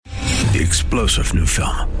The explosive new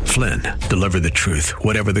film, Flynn, deliver the truth,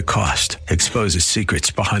 whatever the cost, exposes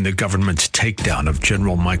secrets behind the government's takedown of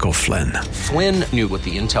General Michael Flynn. Flynn knew what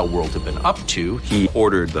the intel world had been up to. He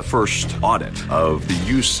ordered the first audit of the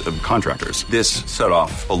use of contractors. This set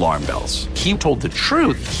off alarm bells. He told the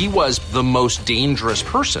truth. He was the most dangerous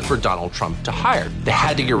person for Donald Trump to hire. They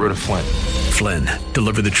had to get rid of Flynn. Flynn,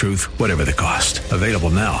 deliver the truth, whatever the cost. Available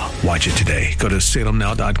now. Watch it today. Go to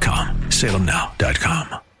salemnow.com.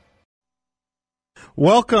 salemnow.com.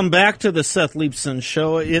 Welcome back to the Seth Leibsohn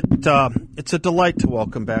Show. It's a delight to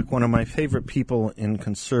welcome back one of my favorite people in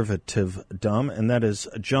conservative-dom, and that is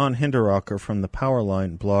John Hinderaker from the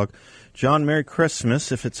Powerline blog. John, Merry Christmas,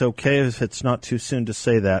 if it's okay, if it's not too soon to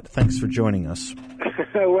say that. Thanks for joining us.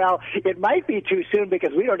 Well, it might be too soon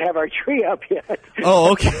because we don't have our tree up yet.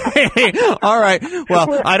 Oh, okay. All right.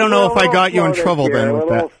 Well, I don't know if I got you in trouble then with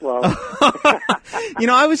that. You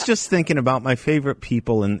know, I was just thinking about my favorite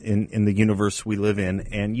people in the universe we live in,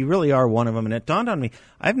 and you really are one of them. And it dawned on me,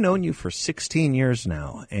 I've known you for 16 years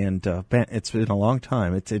now, and it's been a long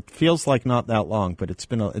time. It feels like not that long, but it's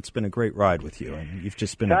been a great ride with you, and you've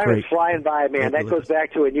just been a great. Time is flying by, man. That goes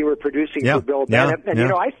back to when you were producing for Bill Bennett, and you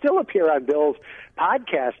know, I still appear on Bill's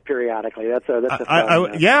podcast periodically. That's a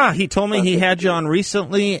fun, yeah, he told me he had you on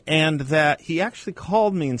recently, and that he actually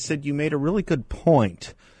called me and said you made a really good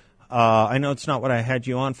point. I know it's not what I had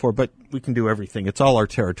you on for, but we can do everything. It's all our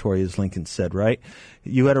territory, as Lincoln said, right?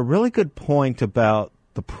 You had a really good point about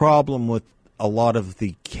the problem with a lot of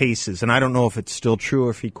the cases, and I don't know if it's still true or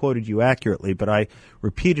if he quoted you accurately, but I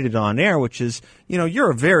repeated it on air, which is, you know,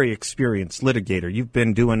 you're a very experienced litigator. You've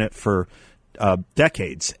been doing it for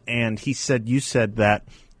decades, and you said that,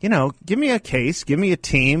 you know, give me a case, give me a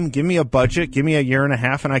team, give me a budget, give me a year and a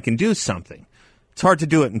half, and I can do something. It's hard to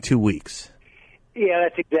do it in 2 weeks. Yeah,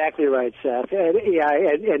 that's exactly right, Seth. And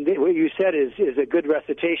what you said is a good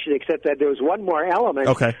recitation, except that there was one more element,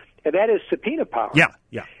 okay, and that is subpoena power. Yeah.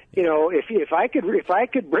 You know, if I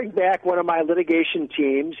could bring back one of my litigation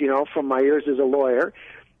teams, you know, from my years as a lawyer,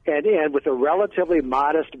 and with a relatively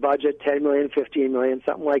modest budget, $10 million, $15 million,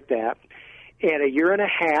 something like that, and a year and a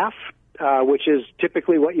half, which is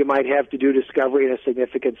typically what you might have to do discovery in a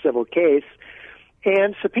significant civil case,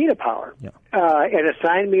 and subpoena power, and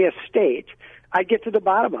assign me a state, I'd get to the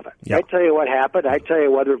bottom of it. Yeah. I'd tell you what happened. I'd tell you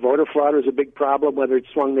whether voter fraud was a big problem, whether it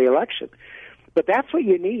swung the election. But that's what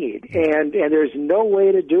you need, and there's no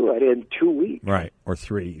way to do it in 2 weeks. Right, or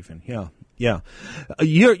 3 even. Yeah.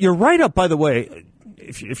 You're right up, by the way.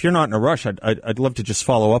 If you're not in a rush, I'd love to just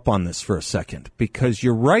follow up on this for a second, because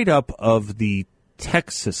you're right up of the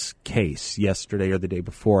Texas case yesterday or the day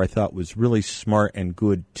before. I thought was really smart and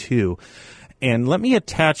good too. And let me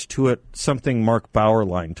attach to it something Mark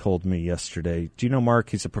Bauerlein told me yesterday. Do you know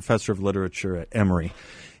Mark? He's a professor of literature at Emory.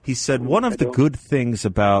 He said one of the good things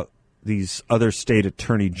about these other state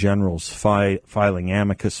attorney generals filing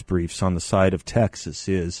amicus briefs on the side of Texas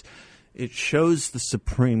is it shows the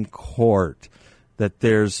Supreme Court that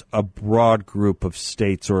there's a broad group of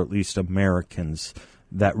states, or at least Americans,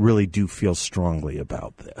 that really do feel strongly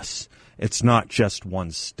about this. It's not just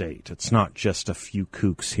one state. It's not just a few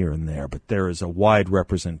kooks here and there, but there is a wide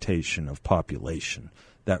representation of population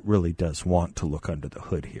that really does want to look under the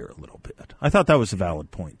hood here a little bit. I thought that was a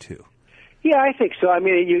valid point, too. Yeah, I think so. I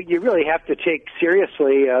mean, you really have to take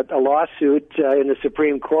seriously a lawsuit in the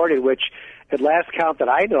Supreme Court in which, at last count that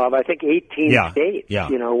I know of, I think 18 states,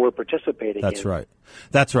 you know, were participating. That's right.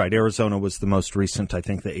 That's right. Arizona was the most recent, I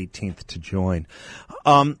think the 18th to join.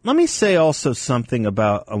 Let me say also something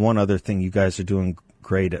about one other thing you guys are doing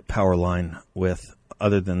great at Powerline with,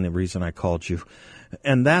 other than the reason I called you,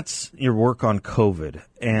 and that's your work on COVID.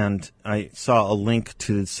 And I saw a link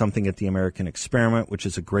to something at the American Experiment, which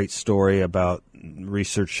is a great story about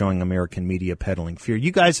research showing American media peddling fear.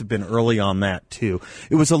 You guys have been early on that, too.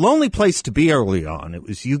 It was a lonely place to be early on. It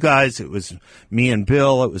was you guys, it was me and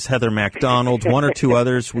Bill, it was Heather McDonald, one or two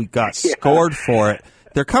others. We got scored for it.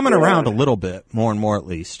 They're coming around a little bit, more and more at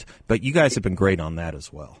least. But you guys have been great on that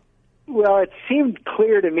as well. Well, it seemed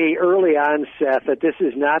clear to me early on, Seth, that this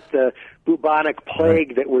is not the bubonic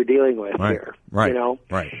plague that we're dealing with here. Right. You know?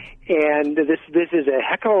 Right. And this is a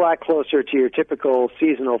heck of a lot closer to your typical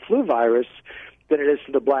seasonal flu virus than it is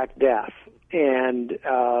to the Black Death. And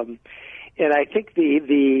I think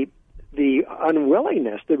the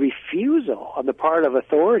unwillingness, the refusal on the part of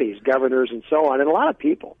authorities, governors and so on, and a lot of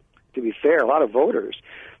people, to be fair, a lot of voters,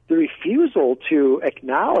 the refusal to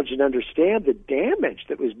acknowledge and understand the damage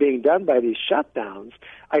that was being done by these shutdowns,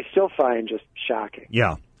 I still find just shocking.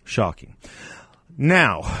 Yeah, shocking.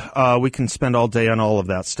 Now, we can spend all day on all of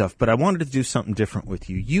that stuff, but I wanted to do something different with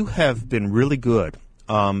you. You have been really good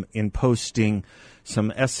in posting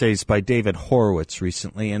some essays by David Horowitz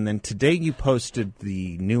recently, and then today you posted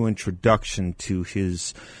the new introduction to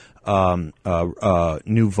his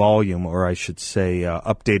new volume, or I should say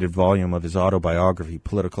updated volume of his autobiography,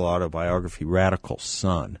 political autobiography, Radical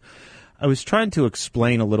Son. I was trying to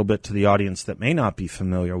explain a little bit to the audience that may not be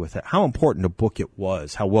familiar with it, how important a book it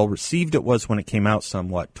was, how well received it was when it came out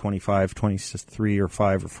 23 or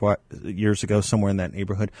 5 or 4 years ago, somewhere in that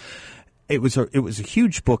neighborhood. It was a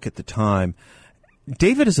huge book at the time.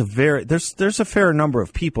 David is there's a fair number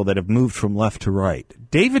of people that have moved from left to right.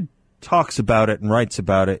 David talks about it and writes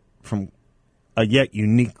about it from a yet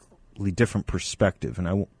uniquely different perspective, and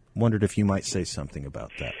I wondered if you might say something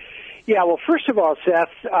about that. Yeah, well, first of all, Seth,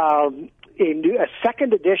 a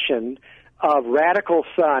second edition of Radical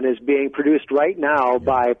Son is being produced right now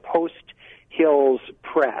by Post Hills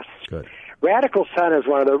Press. Good. Radical Son is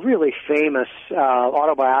one of the really famous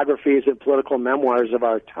autobiographies and political memoirs of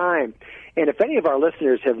our time. And if any of our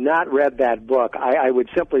listeners have not read that book, I would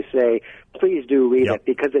simply say, please do read it,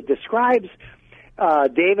 because it describes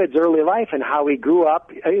David's early life and how he grew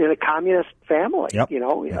up in a communist family. Yep. You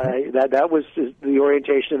know, that was the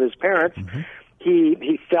orientation of his parents. Mm-hmm.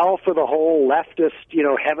 He fell for the whole leftist,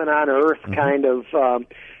 heaven on earth kind of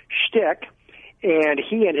shtick. And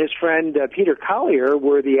he and his friend Peter Collier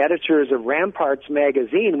were the editors of Ramparts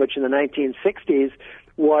magazine, which in the 1960s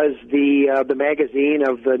was the magazine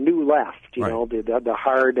of the New Left, the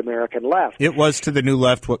hard American left. It was to the New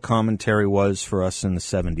Left what commentary was for us in the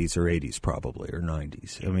 70s or 80s, probably, or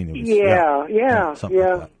 90s. I mean, it was, something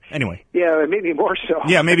like that. Anyway. Yeah, maybe more so.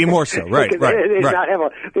 Yeah, maybe more so. Right, right.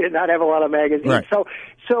 They did not have a lot of magazines. Right.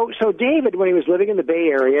 So David, when he was living in the Bay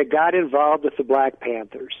Area, got involved with the Black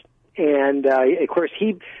Panthers. And, of course,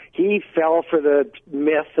 he fell for the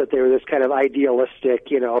myth that they were this kind of idealistic,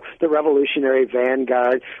 the revolutionary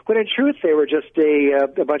vanguard, when in truth they were just a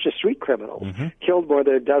bunch of street criminals, killed more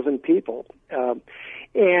than a dozen people.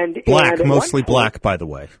 Mostly black, by the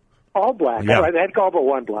way. All black. Yeah. They had all but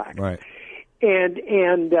one black. Right. And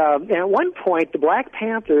at one point, the Black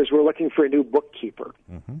Panthers were looking for a new bookkeeper.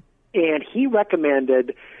 Mm-hmm. And he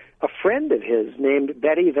recommended a friend of his named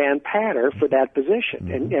Betty Van Patter for that position.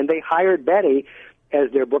 Mm-hmm. And they hired Betty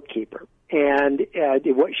as their bookkeeper. And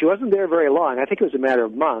she wasn't there very long. I think it was a matter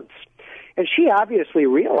of months. And she obviously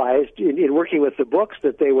realized in working with the books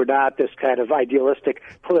that they were not this kind of idealistic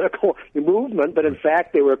political movement, but in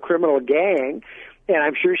fact they were a criminal gang. And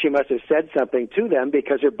I'm sure she must have said something to them,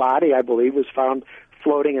 because her body, I believe, was found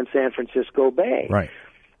floating in San Francisco Bay. Right.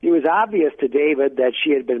 It was obvious to David that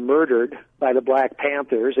she had been murdered by the Black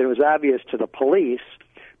Panthers, and it was obvious to the police,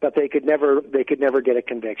 but they could never get a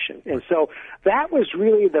conviction. And so that was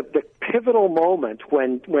really the pivotal moment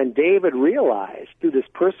when David realized through this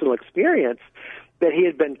personal experience that he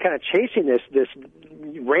had been kind of chasing this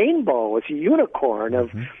rainbow, this unicorn of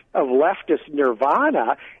leftist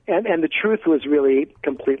nirvana, and the truth was really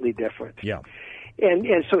completely different. Yeah.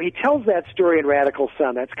 And so he tells that story in Radical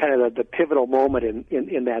Son. That's kind of the pivotal moment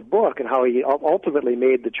in that book, and how he ultimately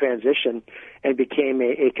made the transition and became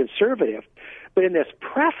a conservative. But in this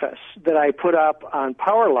preface that I put up on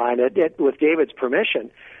Powerline, with David's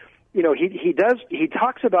permission, he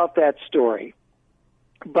talks about that story.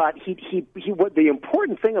 But what the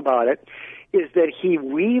important thing about it is that he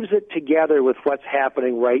weaves it together with what's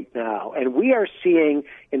happening right now. And we are seeing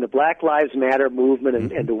in the Black Lives Matter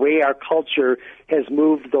movement and the way our culture has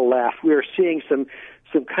moved to the left, we are seeing some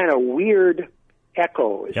kind of weird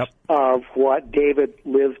echoes of what David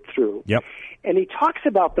lived through. Yep. And he talks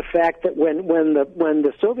about the fact that when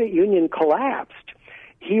the Soviet Union collapsed,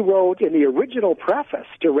 he wrote in the original preface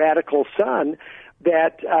to Radical Son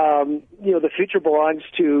that the future belongs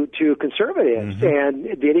to conservatives, and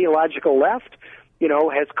the ideological left,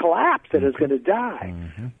 has collapsed and is going to die.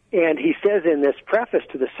 Mm-hmm. And he says in this preface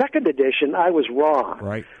to the second edition, I was wrong.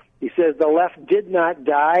 Right. He says the left did not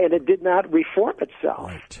die, and it did not reform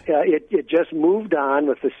itself. Right. It just moved on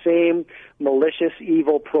with the same malicious,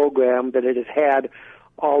 evil program that it has had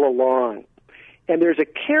all along. And there's a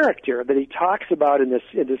character that he talks about in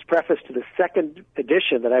this preface to the second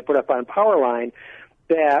edition that I put up on Powerline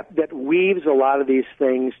that weaves a lot of these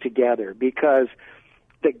things together, because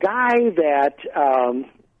the guy that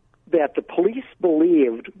the police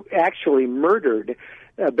believed actually murdered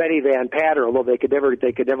Betty Van Patter, although they could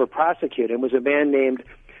never prosecute him, was a man named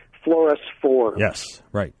Floris Forbes. Yes,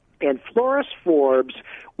 right. And Floris Forbes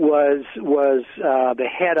was the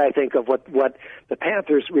head, I think, of what the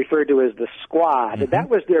Panthers referred to as the Squad. Mm-hmm. And that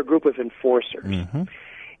was their group of enforcers. Mm-hmm.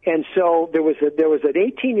 And so there was an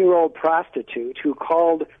 18-year-old prostitute who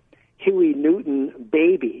called Huey Newton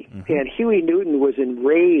baby, and Huey Newton was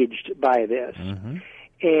enraged by this. Mm-hmm.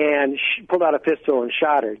 and pulled out a pistol and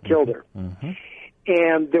shot her, killed her.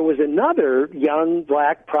 And there was another young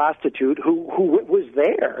black prostitute who was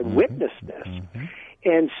there and witnessed this.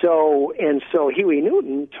 And so Huey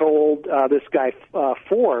Newton told this guy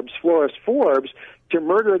Forbes, Florence Forbes, to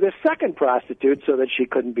murder this second prostitute so that she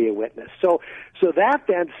couldn't be a witness. So that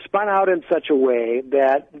then spun out in such a way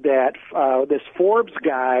that this Forbes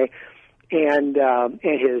guy and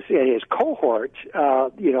his cohort,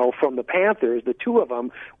 from the Panthers, the two of them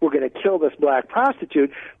were going to kill this black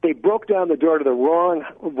prostitute. They broke down the door to the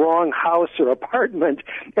wrong house or apartment,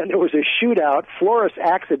 and there was a shootout. Flores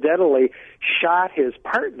accidentally shot his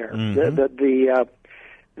partner,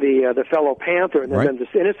 the fellow Panther, and then this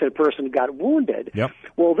innocent person got wounded. Yep.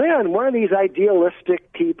 Well, then one of these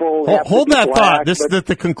idealistic people. Hold that thought.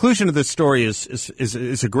 The conclusion of this story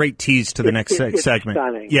is a great tease to the next segment.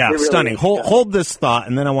 Stunning. Yeah, really stunning. Stunning. Hold this thought,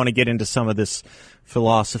 and then I want to get into some of this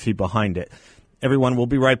philosophy behind it. Everyone, we'll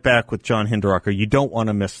be right back with John Hinderaker. You don't want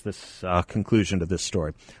to miss this conclusion to this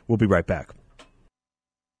story. We'll be right back.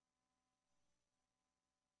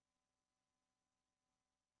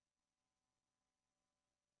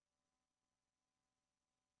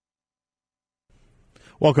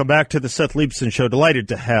 Welcome back to the Seth Leibsohn Show. Delighted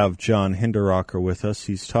to have John Hinderaker with us.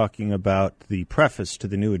 He's talking about the preface to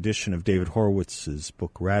the new edition of David Horowitz's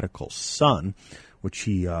book, Radical Son, which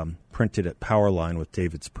he printed at Powerline with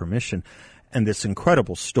David's permission, and this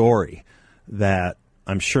incredible story that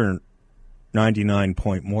I'm sure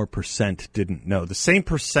 99% didn't know. The same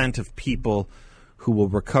percent of people who will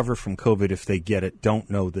recover from COVID if they get it don't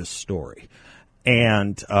know this story.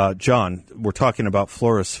 And, John, we're talking about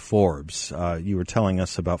Flores Forbes. You were telling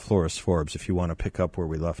us about Flores Forbes, if you want to pick up where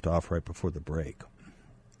we left off right before the break.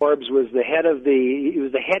 Forbes was the head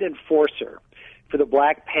enforcer for the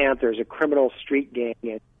Black Panthers, a criminal street gang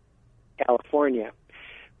in California.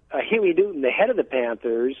 Huey Newton, the head of the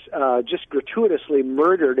Panthers, just gratuitously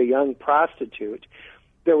murdered a young prostitute.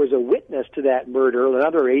 There was a witness to that murder,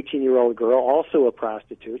 another 18-year-old girl, also a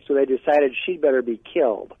prostitute, so they decided she'd better be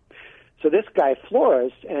killed. So this guy,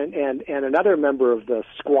 Flores, and another member of the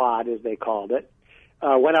squad, as they called it,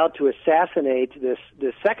 went out to assassinate this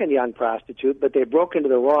second young prostitute, but they broke into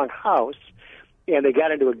the wrong house, and they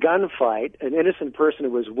got into a gunfight. An innocent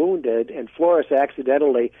person was wounded, and Flores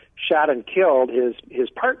accidentally shot and killed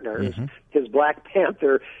his partner, his Black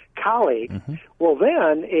Panther colleague. Well,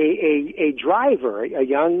 then a driver, a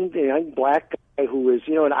young black guy who was,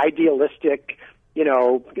 an idealistic,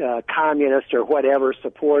 communist or whatever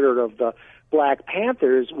supporter of the Black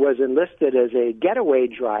Panthers, was enlisted as a getaway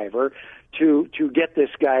driver to get this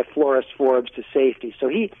guy Flores Forbes to safety. So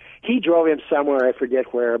he drove him somewhere, I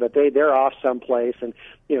forget where, but they're off someplace, and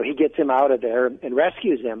he gets him out of there and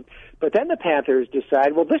rescues him. But then the Panthers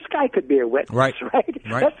decide, well, this guy could be a witness, right?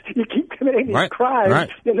 You keep committing these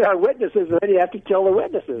crimes, and there are witnesses, and then you have to kill the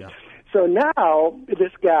witnesses. Yeah. So now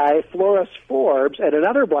this guy, Flores Forbes, and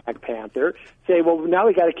another Black Panther say, well, now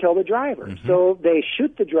we got to kill the driver. So they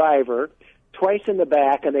shoot the driver twice in the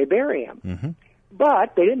back, and they bury him.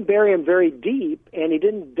 But they didn't bury him very deep, and he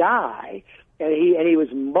didn't die, and he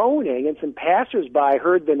was moaning, and some passersby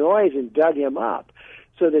heard the noise and dug him up.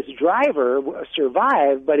 So this driver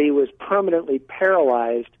survived, but he was permanently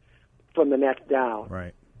paralyzed from the neck down.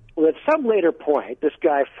 Right. Well, at some later point, this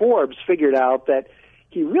guy Forbes figured out that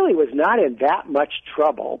he really was not in that much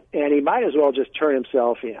trouble, and he might as well just turn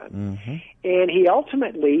himself in. And he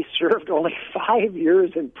ultimately served only 5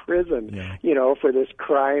 years in prison, for this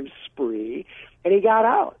crime spree, and he got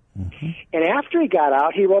out. And after he got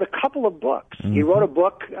out, he wrote a couple of books. He wrote a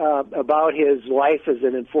book about his life as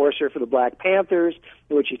an enforcer for the Black Panthers,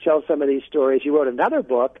 in which he tells some of these stories. He wrote another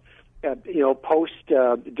book,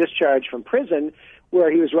 post-discharge from prison, where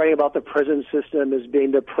he was writing about the prison system as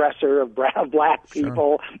being the oppressor of black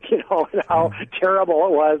people, and how terrible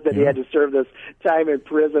it was that he had to serve this time in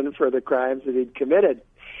prison for the crimes that he'd committed.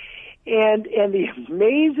 And the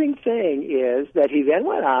amazing thing is that he then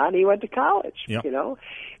went to college,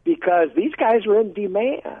 because these guys were in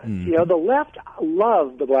demand. The left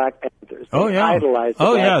loved the Black Panthers. They idolized the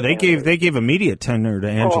Black Panthers. They gave immediate tenure to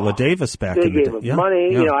Angela Davis back in the day. They gave him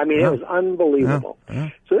money. It was unbelievable.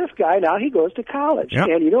 So this guy, now he goes to college.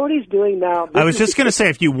 And you know what he's doing now? I was just going to say,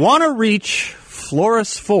 if you want to reach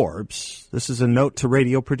Flores Forbes, this is a note to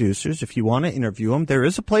radio producers. If you want to interview him, there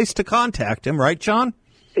is a place to contact him, right, John?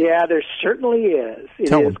 Yeah, there certainly is.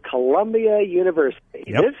 It is Columbia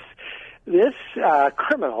University. This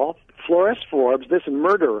criminal, Flores Forbes, this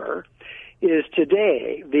murderer, is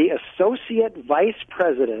today the Associate Vice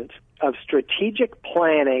President of Strategic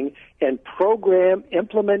Planning and Program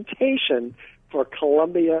Implementation for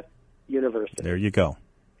Columbia University. There you go.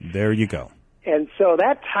 And so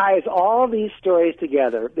that ties all these stories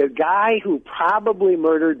together. The guy who probably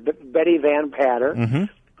murdered Betty Van Patter,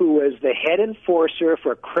 who was the head enforcer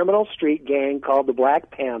for a criminal street gang called the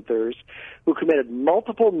Black Panthers, who committed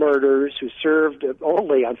multiple murders, who served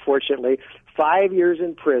only, unfortunately, 5 years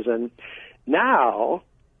in prison. Now,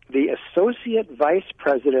 the Associate Vice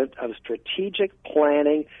President of Strategic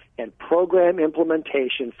Planning and Program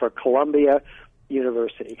Implementation for Columbia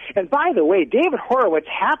University. And by the way, David Horowitz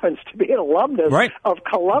happens to be an alumnus of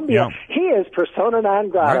Columbia. Yeah. He is persona non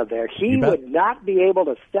grata there. He would not be able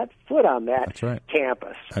to set foot on that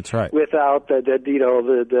campus. That's right. Without it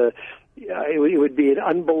would be an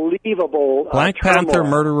unbelievable Black Panther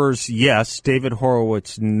murderers, yes. David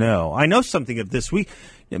Horowitz, no. I know something of this.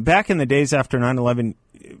 Back in the days after 9/11,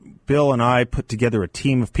 Bill and I put together a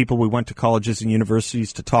team of people. We went to colleges and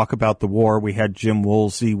universities to talk about the war. We had Jim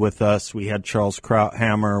Woolsey with us. We had Charles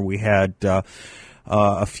Krauthammer. We had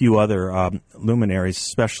a few other luminaries,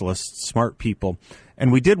 specialists, smart people.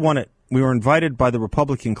 And we did want it. We were invited by the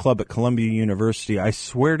Republican Club at Columbia University. I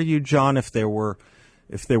swear to you, John, if there were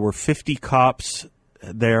 50 cops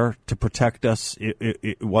there to protect us,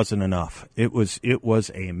 it wasn't enough. It was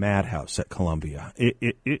a madhouse at Columbia.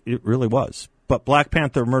 It really was. But Black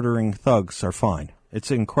Panther murdering thugs are fine. It's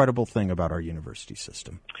an incredible thing about our university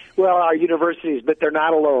system. Well, our universities, but they're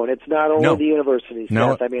not alone. It's not only the universities.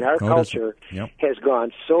 No, I mean, our culture has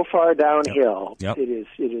gone so far downhill. Yep. It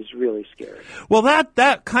is really scary. Well,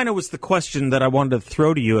 that kind of was the question that I wanted to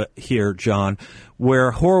throw to you here, John,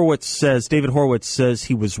 where David Horowitz says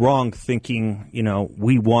he was wrong thinking,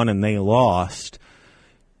 we won and they lost.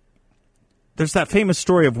 There's that famous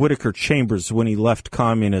story of Whittaker Chambers when he left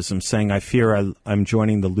communism saying, I fear I'm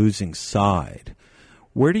joining the losing side.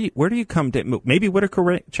 Where do you come to? Maybe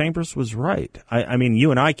Whittaker Chambers was right. I mean,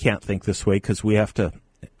 you and I can't think this way because we have to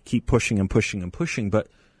keep pushing and pushing and pushing. But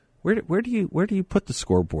where do you put the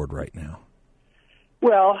scoreboard right now?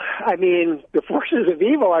 Well, I mean, the forces of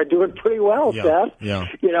evil are doing pretty well, Seth. Yeah.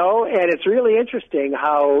 And it's really interesting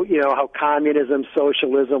how communism,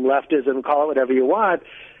 socialism, leftism, call it whatever you want,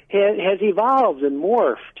 has evolved and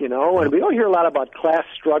morphed, and we don't hear a lot about class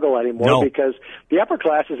struggle anymore because the upper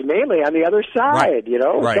class is mainly on the other side,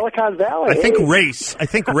 Silicon Valley. I think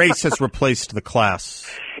race has replaced the class.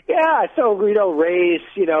 Yeah, so, race,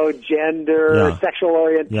 gender, sexual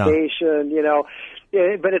orientation,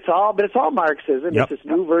 but it's all Marxism. Yep. It's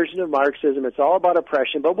this new version of Marxism. It's all about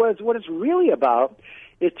oppression. But what it's really about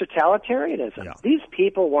is totalitarianism. Yeah. These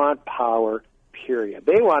people want power, period.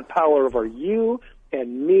 They want power over you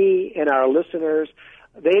and me and our listeners.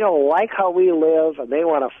 They don't like how we live, and they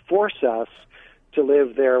want to force us to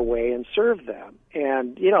live their way and serve them.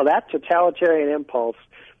 And, that totalitarian impulse,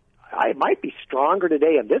 it might be stronger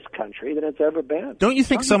today in this country than it's ever been. Don't you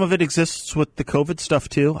think some of it exists with the COVID stuff,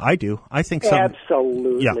 too? I do. I think some.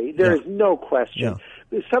 Absolutely. Yeah. There's no question.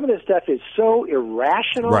 Yeah. Some of this stuff is so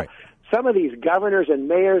irrational. Right. Some of these governors and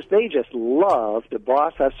mayors, they just love to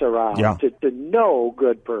boss us around to no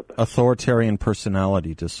good purpose. Authoritarian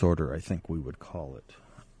personality disorder, I think we would call it.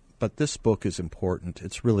 But this book is important.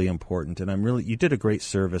 It's really important. And you did a great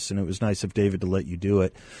service, and it was nice of David to let you do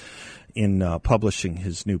it in publishing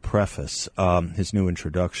his new preface, his new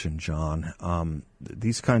introduction, John.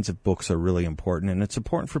 These kinds of books are really important, and it's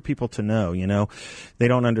important for people to know. They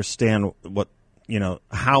don't understand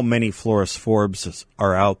how many Floris Forbes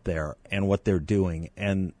are out there and what they're doing.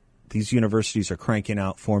 And these universities are cranking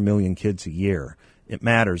out 4 million kids a year. It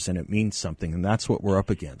matters and it means something, and that's what we're up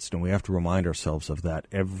against. And we have to remind ourselves of that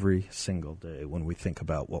every single day when we think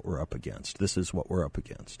about what we're up against. This is what we're up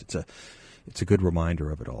against. It's a good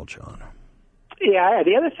reminder of it all, John. Yeah,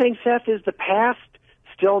 the other thing, Seth, is the past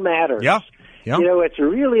still matters. Yeah. It's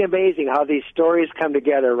really amazing how these stories come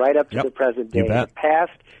together right up to the present day. You bet. The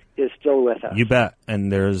past is still with us. You bet.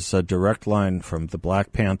 And there's a direct line from the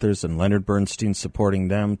Black Panthers and Leonard Bernstein supporting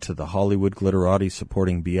them to the Hollywood Glitterati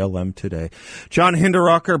supporting BLM today. John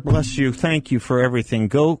Hinderaker, bless you. Thank you for everything.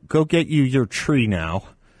 Go get you your tree now.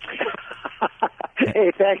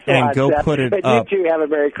 Hey, thanks a lot, and go Seth. put it and up. You too. Have a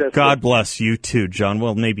Merry Christmas. God bless you too, John.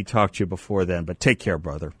 We'll maybe talk to you before then, but take care,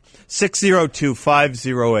 brother.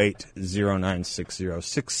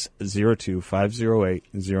 602-508-0960.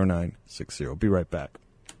 602-508-0960. Be right back.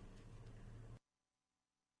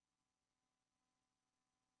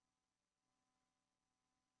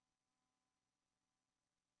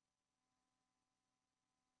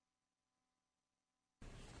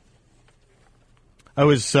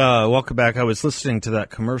 Welcome back. I was listening to that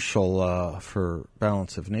commercial for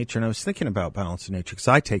Balance of Nature, and I was thinking about Balance of Nature because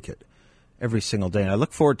I take it every single day, and I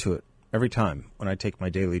look forward to it every time when I take my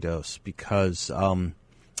daily dose because I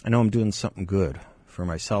know I'm doing something good for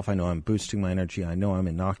myself. I know I'm boosting my energy. I know I'm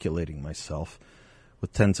inoculating myself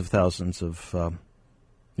with tens of thousands of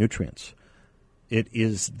nutrients. It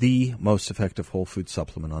is the most effective whole food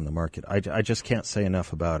supplement on the market. I just can't say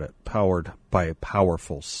enough about it. Powered by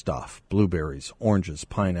powerful stuff. Blueberries, oranges,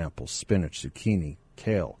 pineapples, spinach, zucchini,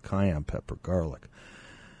 kale, cayenne pepper, garlic.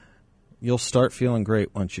 You'll start feeling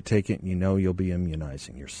great once you take it, and you know you'll be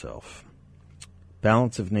immunizing yourself.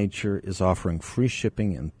 Balance of Nature is offering free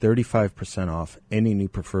shipping and 35% off any new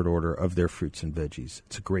preferred order of their fruits and veggies.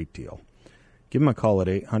 It's a great deal. Give them a call at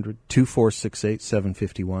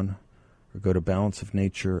 800-2468-751 or go to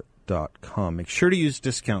balanceofnature.com. Make sure to use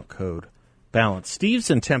discount code BALANCE.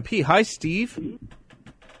 Steve's in Tempe. Hi, Steve.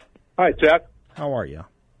 Hi, Seth. How are you?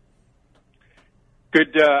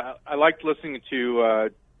 Good. I liked listening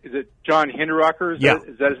to, is it John Hinderaker? Is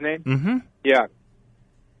that his name? Mm-hmm. Yeah.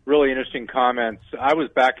 Really interesting comments. I was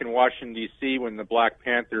back in Washington, D.C. when the Black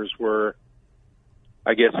Panthers were,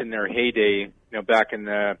 I guess, in their heyday, back in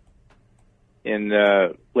the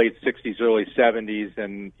late 60s, early 70s.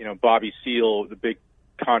 And, Bobby Seale, the big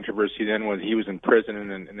controversy then was he was in prison,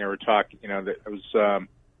 and they were talking, that it was,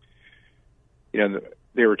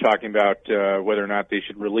 they were talking about whether or not they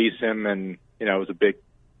should release him, and, it was a big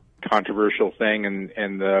controversial thing,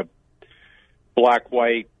 and the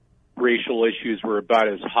black-white racial issues were about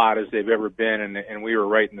as hot as they've ever been, and we were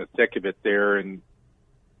right in the thick of it there in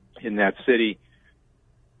that city.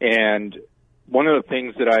 And one of the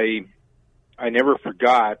things that I never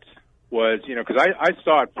forgot was, because I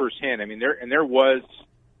saw it firsthand. I mean, there was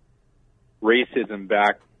racism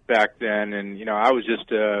back then, and I was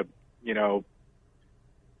just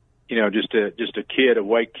just a kid, a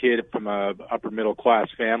white kid from a upper middle class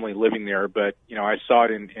family living there. But I saw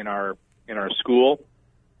it in our school,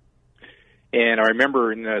 and I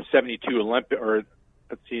remember in the '72 Olympic, or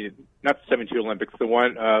let's see, not the '72 Olympics, the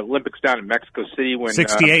one Olympics down in Mexico City when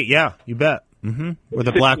 '68. Yeah, you bet. Mm-hmm. With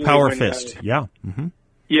a black power fist. Yeah. Mm-hmm.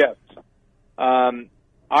 Yes. I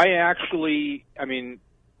actually, I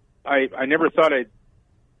never thought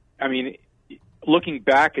looking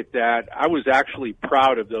back at that, I was actually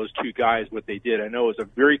proud of those two guys, what they did. I know it was a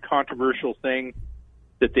very controversial thing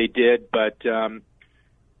that they did, but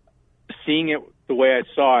seeing it the way I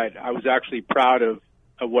saw it, I was actually proud of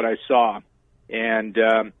what I saw. And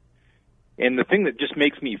the thing that just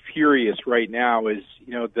makes me furious right now is,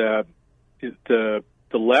 the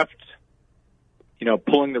left,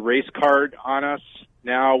 pulling the race card on us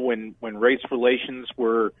now when race relations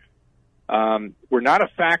were not a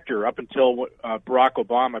factor up until Barack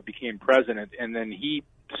Obama became president, and then he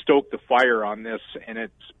stoked the fire on this, and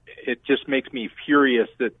it just makes me furious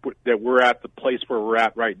that we're at the place where we're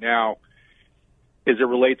at right now as it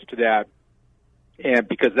relates to that. And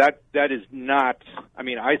because that is not,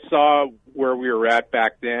 I saw where we were at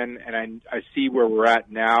back then, and I see where we're at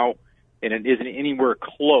now, and it isn't anywhere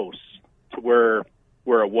close to where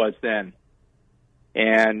it was then.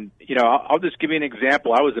 And I'll just give you an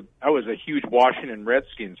example. I was a huge Washington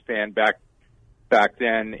Redskins fan back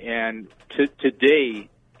then, and to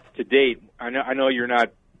date, I know you're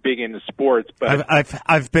not big into sports, but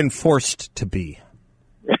I've been forced to be.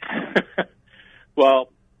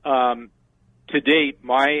 Well, to date,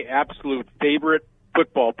 my absolute favorite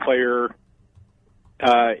football player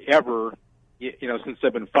ever, since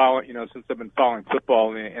I've been following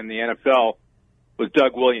football in the NFL, was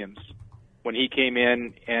Doug Williams, when he came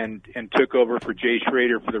in and took over for Jay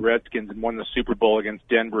Schroeder for the Redskins and won the Super Bowl against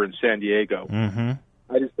Denver and San Diego. Mm-hmm.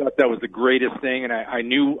 I just thought that was the greatest thing, and I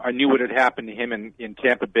knew what had happened to him in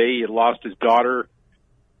Tampa Bay. He had lost his daughter.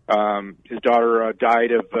 His daughter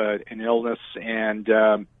died of an illness, and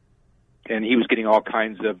he was getting all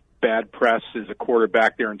kinds of bad press as a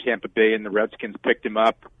quarterback there in Tampa Bay, and the Redskins picked him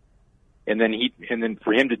up. And then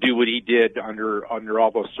for him to do what he did under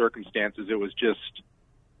all those circumstances, it was just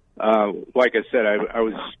like I said, I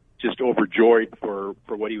was just overjoyed for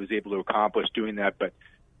what he was able to accomplish doing that. But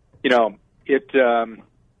it's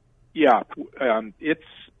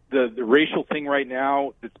the racial thing right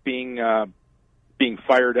now that's being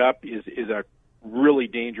fired up is a really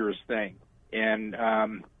dangerous thing, and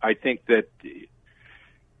I think that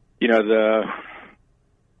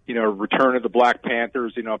the return of the Black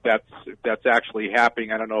Panthers, if that's actually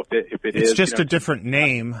happening, I don't know if it is. It's just a different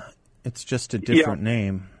name. It's just a different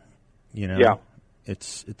name. Yeah.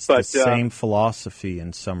 It's the same philosophy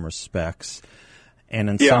in some respects. And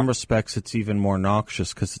in some respects, it's even more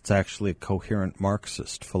noxious because it's actually a coherent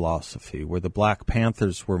Marxist philosophy, where the Black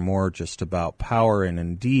Panthers were more just about power. And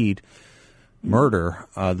indeed, murder.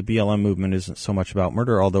 The BLM movement isn't so much about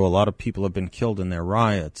murder, although a lot of people have been killed in their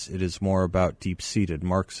riots. It is more about deep-seated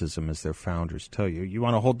Marxism, as their founders tell you. You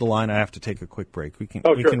want to hold the line? I have to take a quick break. We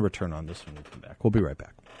can return on this when we come back. We'll be right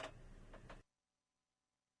back.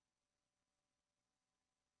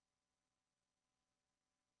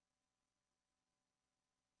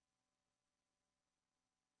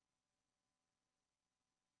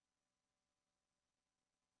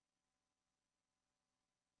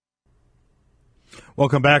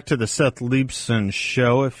 Welcome back to the Seth Leibsohn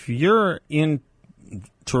Show. If you're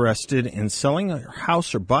interested in selling your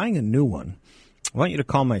house or buying a new one, I want you to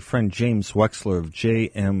call my friend James Wexler of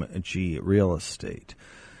JMG Real Estate.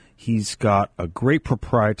 He's got a great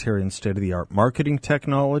proprietary and state-of-the-art marketing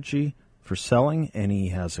technology for selling, and he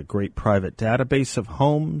has a great private database of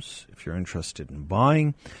homes if you're interested in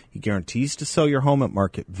buying. He guarantees to sell your home at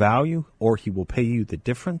market value, or he will pay you the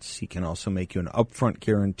difference. He can also make you an upfront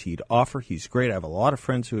guaranteed offer. He's great. I have a lot of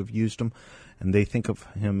friends who have used him, and they think of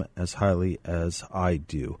him as highly as I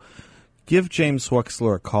do. Give James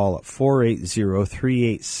Wexler a call at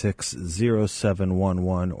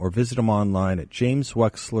 480-386-0711 or visit him online at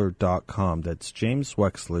jameswexler.com. That's James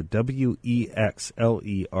Wexler,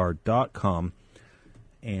 WEXLER.com.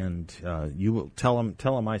 And you will tell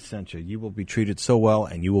him I sent you. You will be treated so well,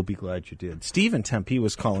 and you will be glad you did. Steve in Tempe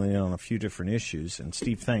was calling in on a few different issues. And,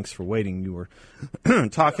 Steve, thanks for waiting. You were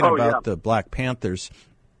talking about the Black Panthers.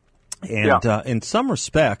 And in some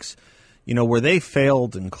respects, you know, where they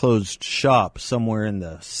failed and closed shop somewhere in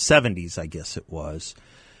the 70s, I guess it was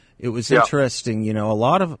interesting. You know, a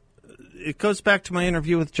lot of it goes back to my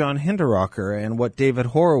interview with John Hinderaker and what David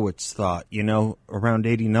Horowitz thought, you know, around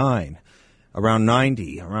 89, around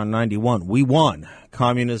 90, around 91. We won.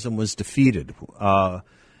 Communism was defeated.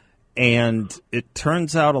 And it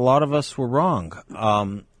turns out a lot of us were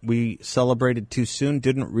wrong. We celebrated too soon,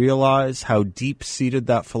 didn't realize how deep-seated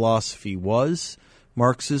that philosophy was,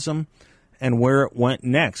 Marxism, and where it went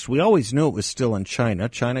next. We always knew it was still in China.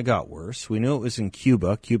 China got worse. We knew it was in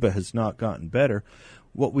Cuba. Cuba has not gotten better.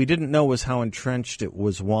 What we didn't know was how entrenched it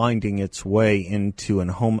was winding its way into and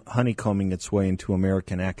honeycombing its way into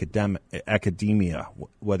American academia,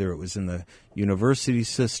 whether it was in the university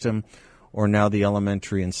system or now the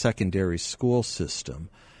elementary and secondary school system.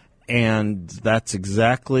 And that's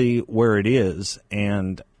exactly where it is.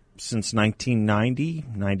 And since 1990,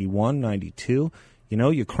 91, 92, you know,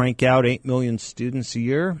 you crank out 8 million students a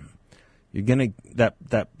year, you're going to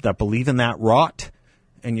that believe in that rot,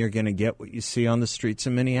 and you're going to get what you see on the streets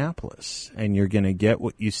of Minneapolis, and you're going to get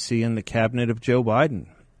what you see in the cabinet of Joe Biden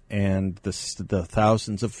and the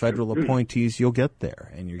thousands of federal appointees you'll get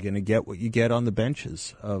there, and you're going to get what you get on the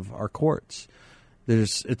benches of our courts.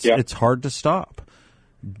 It's hard to stop.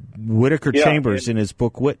 Whittaker Chambers, in his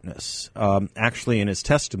book Witness, actually in his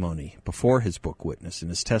testimony, before his book Witness, in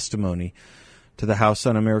his testimony to the House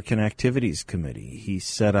Un-American Activities Committee, he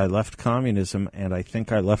said, I left communism and I think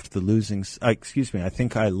I left the losing, I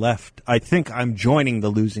think I'm joining the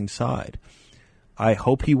losing side. I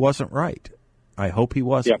hope he wasn't right. I hope he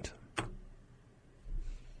wasn't.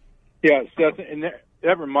 Yeah, Seth, and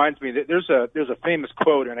that reminds me that there's a famous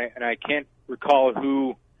quote, and I can't recall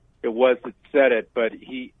who it was that said it, but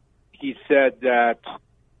he said that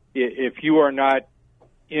if you are not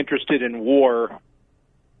interested in war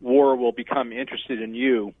will become interested in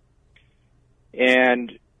you.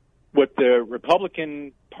 And what the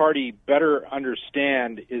Republican Party better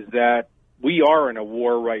understand is that we are in a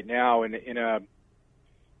war right now in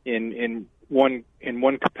one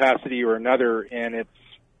capacity or another, and it's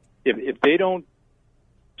if they don't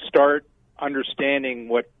start understanding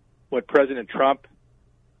what President Trump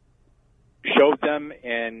showed them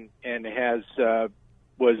and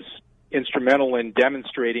was instrumental in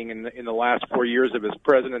demonstrating in the last 4 years of his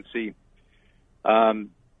presidency,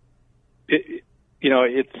 it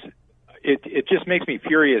just makes me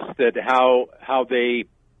furious that how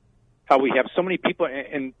we have so many people.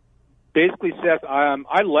 And basically, Seth,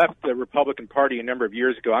 I left the Republican Party a number of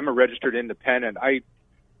years ago. I'm a registered independent. I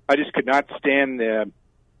just could not stand the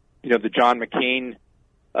John McCain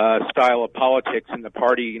style of politics in the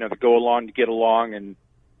party. To go along to get along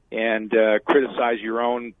and criticize your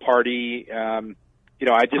own party. I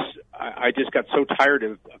just got so tired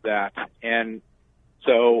of that. And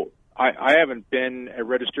so I haven't been a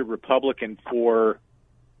registered Republican for,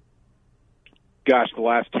 the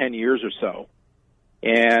last 10 years or so.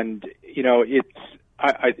 And,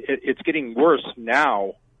 it's getting worse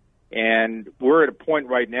now. And we're at a point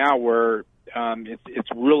right now where it's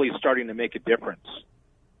really starting to make a difference.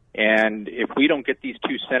 And if we don't get these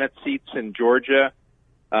 2 Senate seats in Georgia,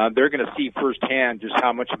 they're going to see firsthand just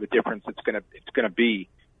how much of a difference it's going to be.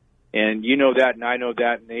 And you know that, and I know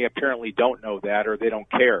that, and they apparently don't know that, or they don't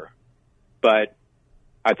care. But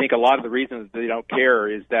I think a lot of the reasons they don't care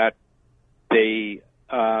is that they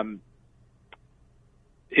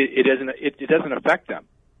it doesn't affect them.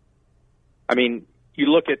 I mean, you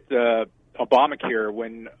look at Obamacare.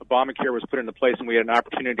 When Obamacare was put into place and we had an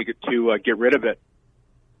opportunity to get rid of it,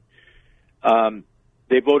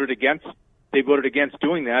 they voted against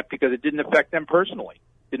doing that because it didn't affect them personally,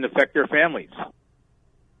 didn't affect their families.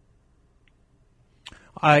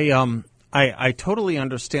 I totally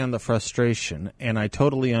understand the frustration, and I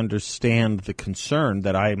totally understand the concern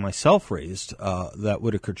that I myself raised, that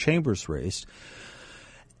Whitaker Chambers raised.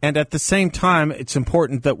 And at the same time, it's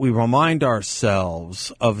important that we remind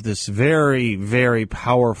ourselves of this very, very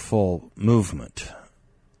powerful movement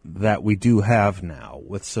that we do have now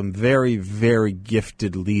with some very, very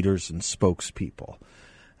gifted leaders and spokespeople.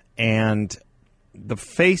 And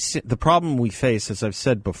the problem we face, as I've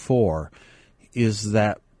said before, is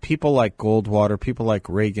that people like Goldwater, people like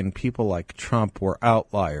Reagan, people like Trump were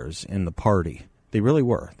outliers in the party. They really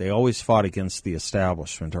were. They always fought against the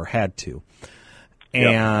establishment, or had to.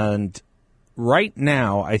 And right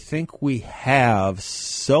now, I think we have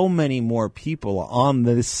so many more people on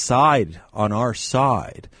this side, on our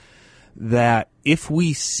side, that if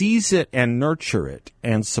we seize it and nurture it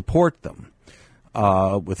and support them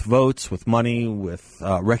with votes, with money, with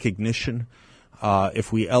recognition,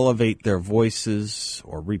 if we elevate their voices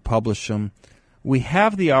or republish them, we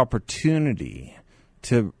have the opportunity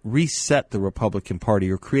to reset the Republican Party,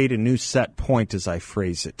 or create a new set point, as I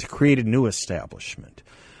phrase it, to create a new establishment.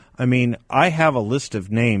 I mean, I have a list of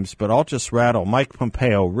names, but I'll just rattle: Mike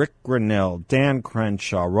Pompeo, Rick Grenell, Dan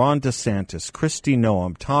Crenshaw, Ron DeSantis, Kristi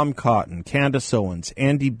Noem, Tom Cotton, Candace Owens,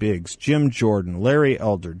 Andy Biggs, Jim Jordan, Larry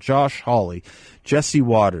Elder, Josh Hawley, Jesse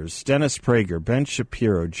Waters, Dennis Prager, Ben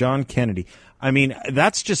Shapiro, John Kennedy. I mean,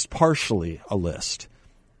 that's just partially a list.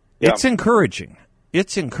 Yeah. It's encouraging.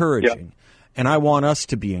 It's encouraging. Yeah. And I want us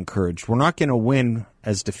to be encouraged. We're not going to win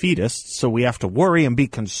as defeatists, so we have to worry and be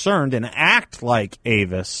concerned and act like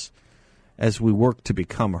Avis as we work to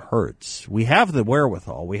become Hertz. We have the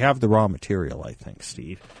wherewithal. We have the raw material, I think,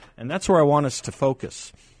 Steve. And that's where I want us to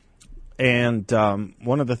focus. And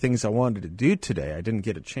one of the things I wanted to do today, I didn't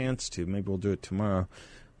get a chance to, maybe we'll do it tomorrow,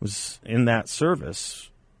 was in that service,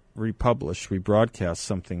 rebroadcast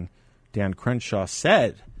something Dan Crenshaw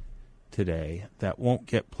said today that won't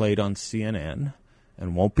get played on CNN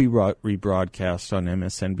and won't be rebroadcast on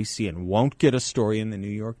MSNBC and won't get a story in the New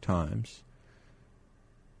York Times.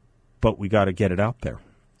 But we got to get it out there.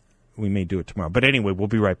 We may do it tomorrow. But anyway, we'll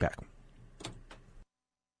be right back.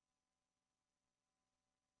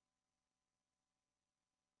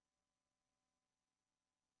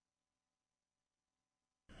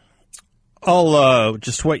 I'll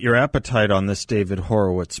just whet your appetite on this David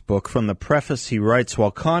Horowitz book. From the preface, he writes, while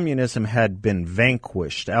communism had been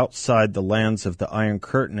vanquished outside the lands of the Iron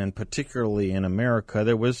Curtain, and particularly in America,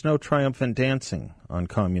 there was no triumphant dancing on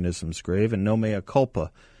communism's grave and no mea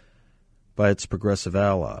culpa by its progressive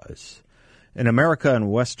allies. In America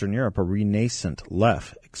and Western Europe, a renascent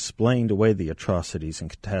left explained away the atrocities and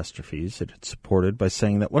catastrophes it had supported by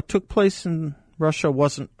saying that what took place in Russia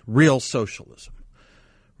wasn't real socialism.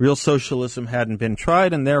 Real socialism hadn't been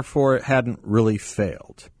tried, and therefore it hadn't really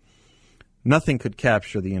failed. Nothing could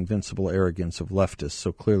capture the invincible arrogance of leftists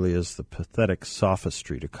so clearly as the pathetic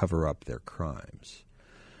sophistry to cover up their crimes.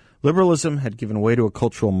 Liberalism had given way to a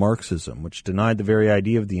cultural Marxism, which denied the very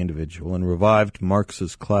idea of the individual and revived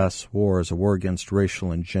Marx's class war as a war against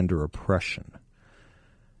racial and gender oppression.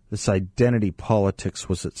 This identity politics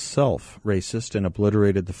was itself racist and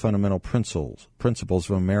obliterated the fundamental principles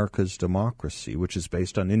of America's democracy, which is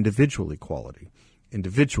based on individual equality,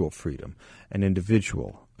 individual freedom, and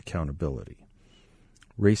individual accountability.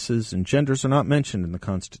 Races and genders are not mentioned in the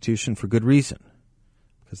Constitution for good reason,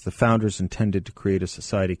 because the founders intended to create a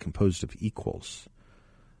society composed of equals.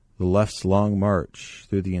 The left's long march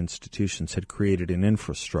through the institutions had created an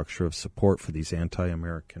infrastructure of support for these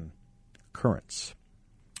anti-American currents,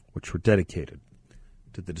 which were dedicated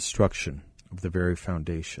to the destruction of the very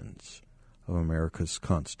foundations of America's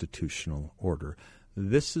constitutional order.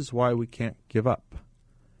 This is why we can't give up.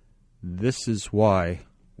 This is why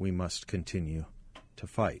we must continue to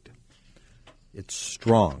fight. It's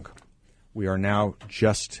strong. We are now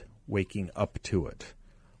just waking up to it.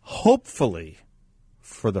 Hopefully,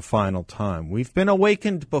 for the final time. We've been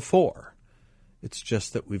awakened before. It's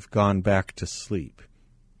just that we've gone back to sleep,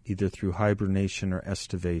 either through hibernation or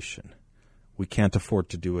estivation. We can't afford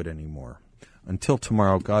to do it anymore. Until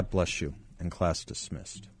tomorrow, God bless you, and class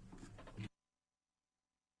dismissed.